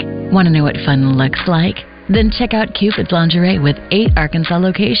like. Want to know what fun looks like? Then check out Cupid's Lingerie with 8 Arkansas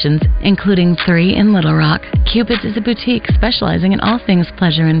locations, including 3 in Little Rock. Cupid's is a boutique specializing in all things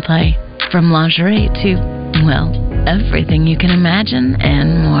pleasure and play. From lingerie to, well, everything you can imagine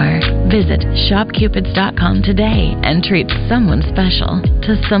and more. Visit shopcupids.com today and treat someone special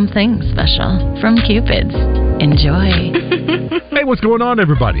to something special from Cupid's. Enjoy. Hey, what's going on,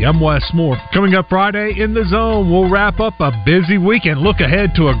 everybody? I'm Wes Moore. Coming up Friday in the Zone, we'll wrap up a busy week and look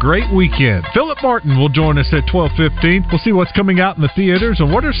ahead to a great weekend. Philip Martin will join us at 12:15. We'll see what's coming out in the theaters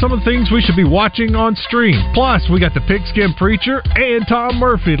and what are some of the things we should be watching on stream. Plus, we got the Pigskin Preacher and Tom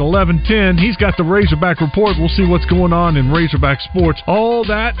Murphy at 11:10. He's got the Razorback Report. We'll see what's going on in Razorback sports. All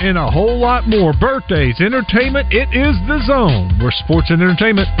that and a whole lot more. Birthdays, entertainment, it is the Zone, where sports and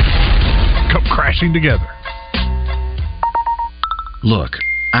entertainment come crashing together. Look,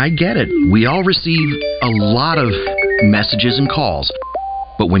 I get it. We all receive a lot of messages and calls.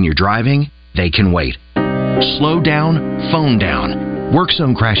 But when you're driving, they can wait. Slow down, phone down. Work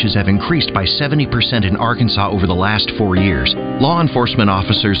zone crashes have increased by 70% in Arkansas over the last 4 years. Law enforcement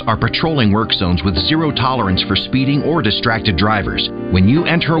officers are patrolling work zones with zero tolerance for speeding or distracted drivers. When you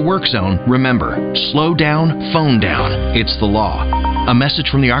enter a work zone, remember, slow down, phone down. It's the law. A message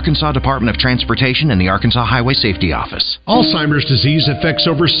from the Arkansas Department of Transportation and the Arkansas Highway Safety Office. Alzheimer's disease affects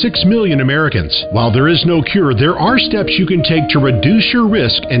over 6 million Americans. While there is no cure, there are steps you can take to reduce your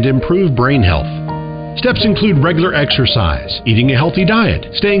risk and improve brain health. Steps include regular exercise, eating a healthy diet,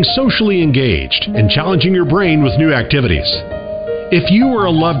 staying socially engaged, and challenging your brain with new activities. If you or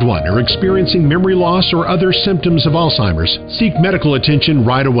a loved one are experiencing memory loss or other symptoms of Alzheimer's, seek medical attention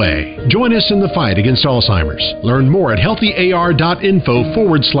right away. Join us in the fight against Alzheimer's. Learn more at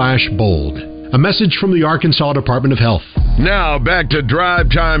healthyar.info/bold. A message from the Arkansas Department of Health. Now back to Drive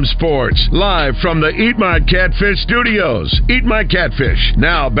Time Sports, live from the Eat My Catfish studios. Eat My Catfish,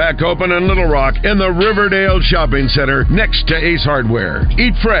 now back open in Little Rock in the Riverdale Shopping Center next to Ace Hardware.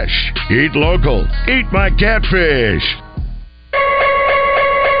 Eat fresh, eat local, Eat My Catfish.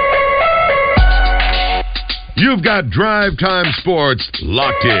 You've got Drive Time Sports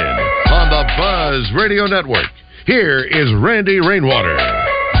locked in on the Buzz Radio Network. Here is Randy Rainwater.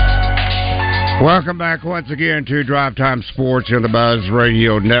 Welcome back once again to Drive Time Sports on the Buzz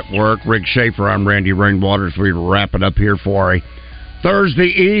Radio Network. Rick Shaeffer, I'm Randy Rainwater as we wrap it up here for a Thursday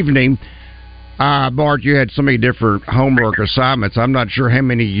evening. Bart, you had so many different homework assignments. I'm not sure how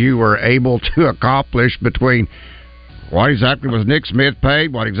many you were able to accomplish between what exactly was Nick Smith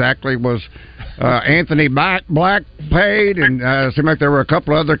paid, what exactly was Anthony Black paid, and it seemed like there were a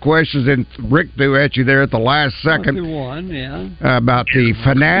couple other questions that Rick threw at you there at the last second. One, yeah. About the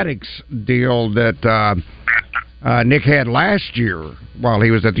Fanatics deal that Nick had last year while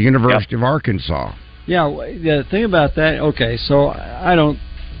he was at the University of Arkansas. Yeah, the thing about that, okay, so I don't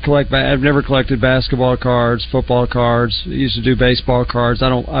collect, I've never collected basketball cards, football cards. I used to do baseball cards.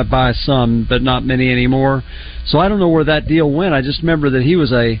 I buy some, but not many anymore. So I don't know where that deal went. I just remember that he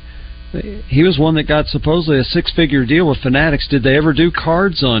was one that got supposedly a 6-figure deal with Fanatics. Did they ever do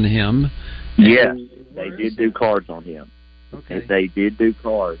cards on him? Yes, they did do cards on him. Okay. They did do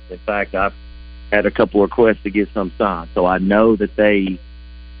cards. In fact, I've had a couple of requests to get some signed. So I know that they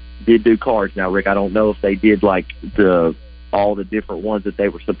did do cards. Now, Rick, I don't know if they did like all the different ones that they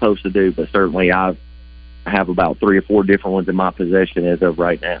were supposed to do, but certainly I have about 3 or 4 different ones in my possession as of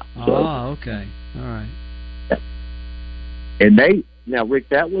right now. So, okay. All right. And now, Rick,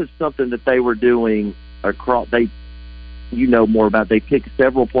 that was something that they were doing across. You know more about. They picked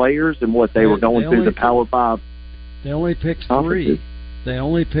several players and what they were going through the Power 5. They only picked 3. They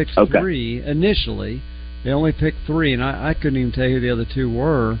only picked 3 initially. They only picked 3, and I couldn't even tell you who the other 2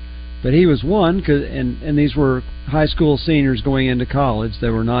 were. But he was one, and these were high school seniors going into college. They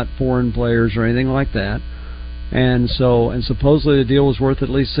were not foreign players or anything like that. And supposedly the deal was worth at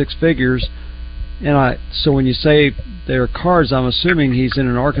least six figures. So when you say they're cards, I'm assuming he's in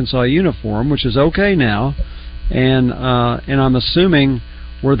an Arkansas uniform, which is okay now. And I'm assuming,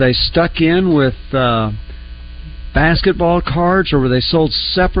 were they stuck in with basketball cards, or were they sold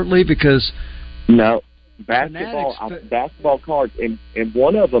separately? Because no, basketball cards, and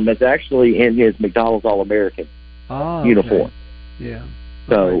one of them is actually in his McDonald's All-American uniform. Yeah.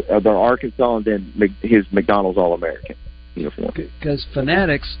 So they're Arkansas, and then his McDonald's All-American uniform. Because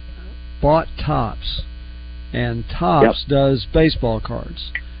Fanatics bought Topps, and Topps does baseball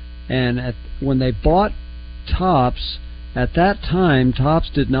cards. And when they bought Topps, at that time, Topps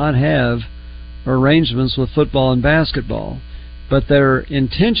did not have arrangements with football and basketball. But their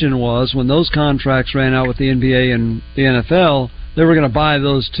intention was, when those contracts ran out with the NBA and the NFL, they were going to buy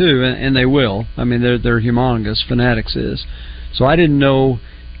those too, and they will. I mean, they're humongous. Fanatics is. So I didn't know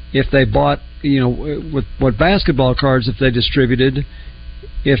if they bought, with what basketball cards, if they distributed,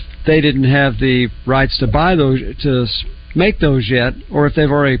 if they didn't have the rights to buy those, to make those yet, or if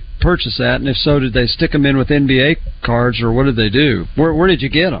they've already purchased that, and if so, did they stick them in with NBA cards, or what did they do? Where did you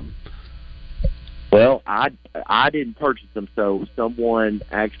get them? Well, I didn't purchase them, so someone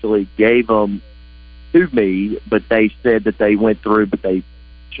actually gave them to me, but they said that they went through, but they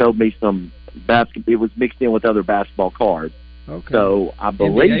showed me some basketball. It was mixed in with other basketball cards. Okay. So I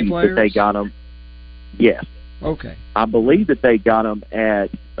believe that they got them. Yes. Okay. I believe that they got them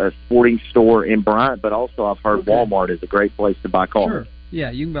at a sporting store in Bryant, but also I've heard Walmart is a great place to buy cards. Sure.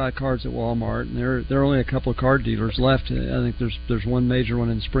 Yeah, you can buy cards at Walmart, and there are only a couple of card dealers left. I think there's one major one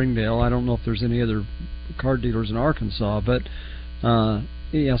in Springdale. I don't know if there's any other card dealers in Arkansas, but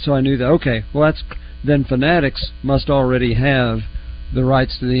so I knew that. Okay, well then Fanatics must already have the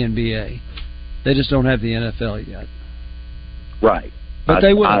rights to the NBA. They just don't have the NFL yet. Right. But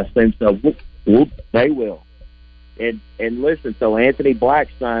they will. I assume so. They will. And listen, so Anthony Black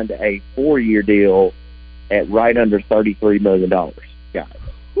signed a 4-year deal at right under $33 million. Got it.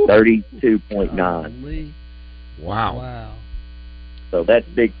 32.9. Wow. So that's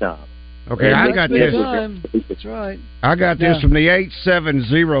big time. Okay, I got this. That's right. I got this from the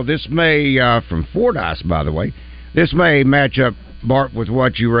 870. This may, from Fordyce, by the way. This may match up, Bart, with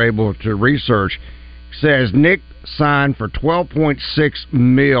what you were able to research. It says Nick signed for $12.6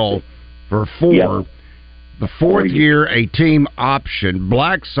 million for 4. Yep. The 4th year, a team option.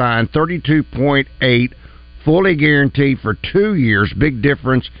 Black signed $32.8, fully guaranteed for 2 years. Big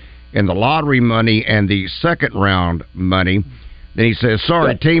difference in the lottery money and the second round money. Then he says,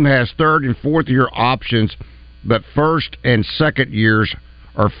 sorry, team has 3rd and 4th year options, but 1st and 2nd years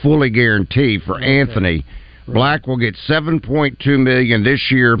are fully guaranteed for Anthony. Black will get $7.2 million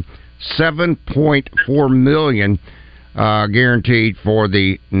this year, $7.4 million guaranteed for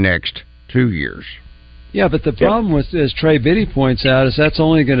the next 2 years. Yeah, but the problem with, as Trey Biddy points out, is that's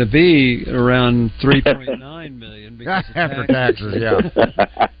only going to be around $3.9 million because after taxes.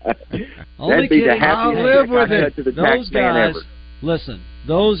 Only kidding. I'll live with it. Those guys, listen.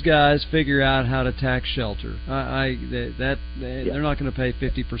 Those guys figure out how to tax shelter. They're not going to pay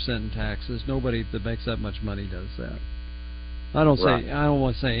 50% in taxes. Nobody that makes that much money does that. I don't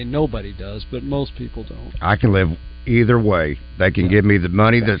want to say nobody does, but most people don't. I can live either way. They can give me the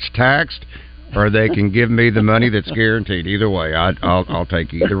money that's taxed, or they can give me the money that's guaranteed. Either way, I'll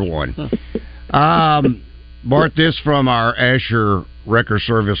take either one. Bart, this from our Asher Record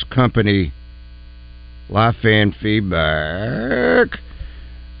Service Company live fan feedback.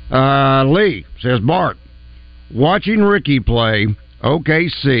 Lee says, Bart, watching Ricky play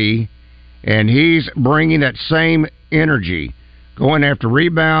OKC, and he's bringing that same energy, going after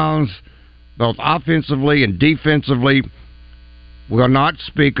rebounds, both offensively and defensively. We'll not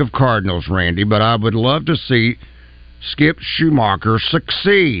speak of Cardinals, Randy, but I would love to see Skip Schumacher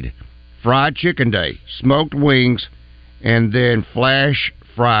succeed. Fried chicken day, smoked wings, and then flash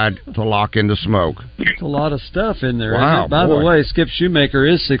fried to lock in the smoke. That's a lot of stuff in there. Wow, By the way, Skip Schumacher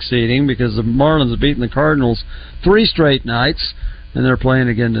is succeeding because the Marlins have beaten the Cardinals 3 straight nights, and they're playing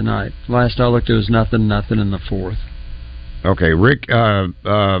again tonight. Last I looked, it was 0-0 in the 4th. Okay,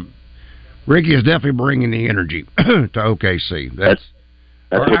 Ricky is definitely bringing the energy to OKC. That's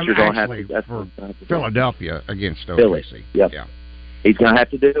what you're going to have to do. For Philadelphia against OKC. Philly. Yep. Yeah. He's going to have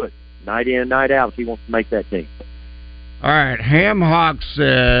to do it. Night in, night out if he wants to make that team. All right, Ham Hawk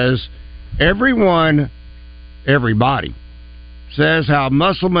says, everybody says how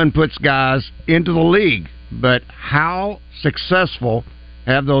Musselman puts guys into the league, but how successful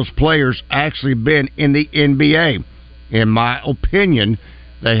have those players actually been in the NBA? In my opinion,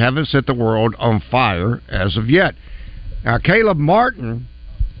 they haven't set the world on fire as of yet. Now, Caleb Martin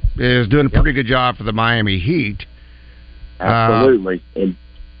is doing a pretty good job for the Miami Heat. Absolutely. And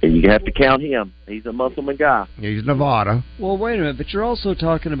you have to count him. He's a Musselman guy. He's Nevada. Well, wait a minute, but you're also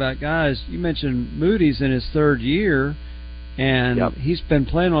talking about guys. You mentioned Moody's in his third year, and he's been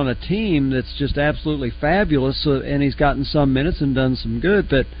playing on a team that's just absolutely fabulous, and he's gotten some minutes and done some good.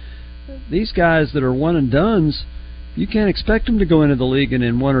 But these guys that are one-and-dones, you can't expect them to go into the league and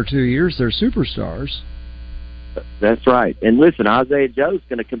in 1 or 2 years they're superstars. That's right. And listen, Isaiah Joe's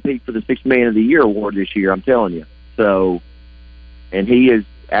going to compete for the Sixth Man of the Year award this year, I'm telling you. So, and he is,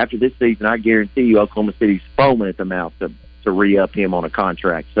 after this season, I guarantee you Oklahoma City's foaming at the mouth to re-up him on a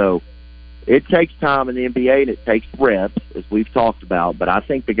contract. So it takes time in the NBA, and it takes reps, as we've talked about. But I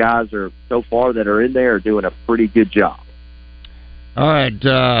think the guys are, so far that are in there, are doing a pretty good job. All right,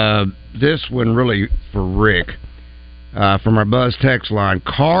 this one really for Rick from our Buzz text line.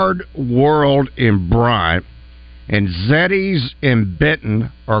 Card World in Bryant and Zeddy's in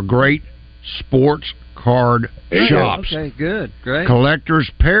Benton are great sports card shops. Okay, good, great.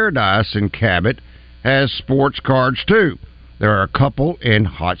 Collector's Paradise in Cabot has sports cards too. There are a couple in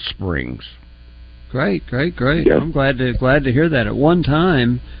Hot Springs. Great. Yeah. I'm glad to hear that. At one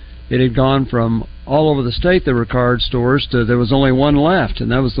time, it had gone from all over the state there were card stores to there was only one left,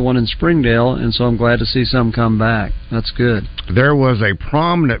 and that was the one in Springdale, and so I'm glad to see some come back. That's good. There was a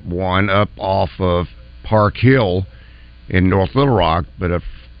prominent one up off of Park Hill in North Little Rock, but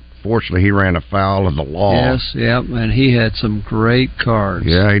unfortunately he ran afoul of the law. Yes, and he had some great cards.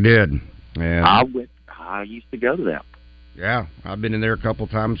 Yeah, he did. And I used to go to that. Yeah, I've been in there a couple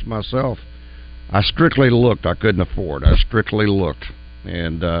times myself. I strictly looked. I couldn't afford. I strictly looked.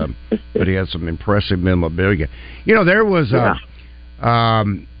 And but he had some impressive memorabilia. You know, there was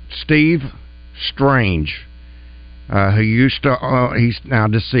Steve Strange, who used to. He's now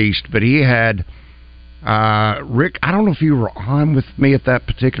deceased, but he had Rick. I don't know if you were on with me at that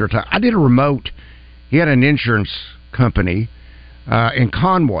particular time. I did a remote. He had an insurance company in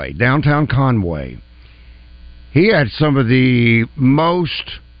Conway, downtown Conway. He had some of the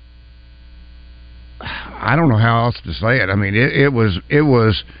most. I don't know how else to say it. I mean, it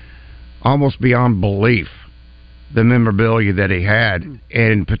was almost beyond belief, the memorabilia that he had. And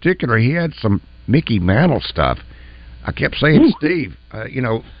in particular, he had some Mickey Mantle stuff. I kept saying, Steve,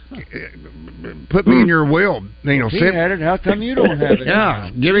 put me in your will. He had it. How come you don't have it? Yeah,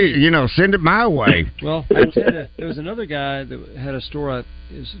 give me, send it my way. Well, I tell you, there was another guy that had a store at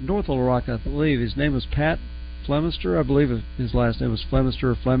North Little Rock, I believe. His name was Pat Flemister. I believe his last name was Flemister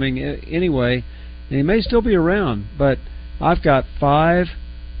or Fleming. Anyway. And he may still be around, but I've got 5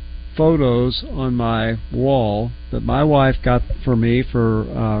 photos on my wall that my wife got for me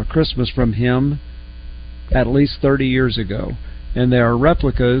for Christmas from him at least 30 years ago. And they are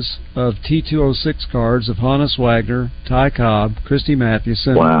replicas of T206 cards of Honus Wagner, Ty Cobb, Christy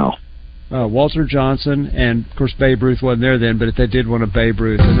Mathewson, Walter Johnson, and, of course, Babe Ruth wasn't there then, but if they did one of Babe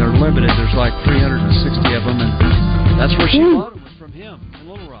Ruth, and they're limited, there's like 360 of them, and that's where she bought them, was from him in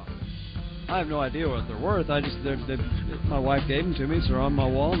Little Rock. I have no idea what they're worth. My wife gave them to me, so they're on my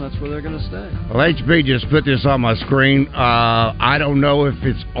wall, and that's where they're going to stay. Well, HB just put this on my screen. I don't know if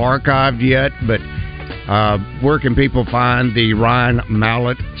it's archived yet, but where can people find the Ryan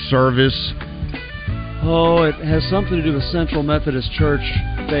Mallett service? Oh, it has something to do with Central Methodist Church,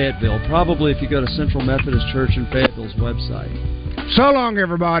 Fayetteville. Probably if you go to Central Methodist Church in Fayetteville's website. So long,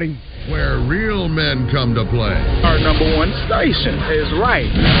 everybody. Where real men come to play. Our number one station is right.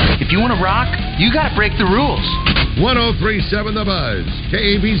 If you want to rock, you got to break the rules. 103.7 The Buzz,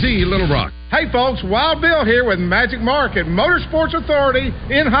 KABZ, Little Rock. Hey folks, Wild Bill here with Magic Market Motorsports Authority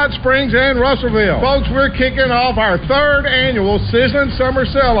in Hot Springs and Russellville. Folks, we're kicking off our 3rd annual Sizzling Summer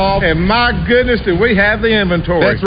Sell-Off, and my goodness, do we have the inventory.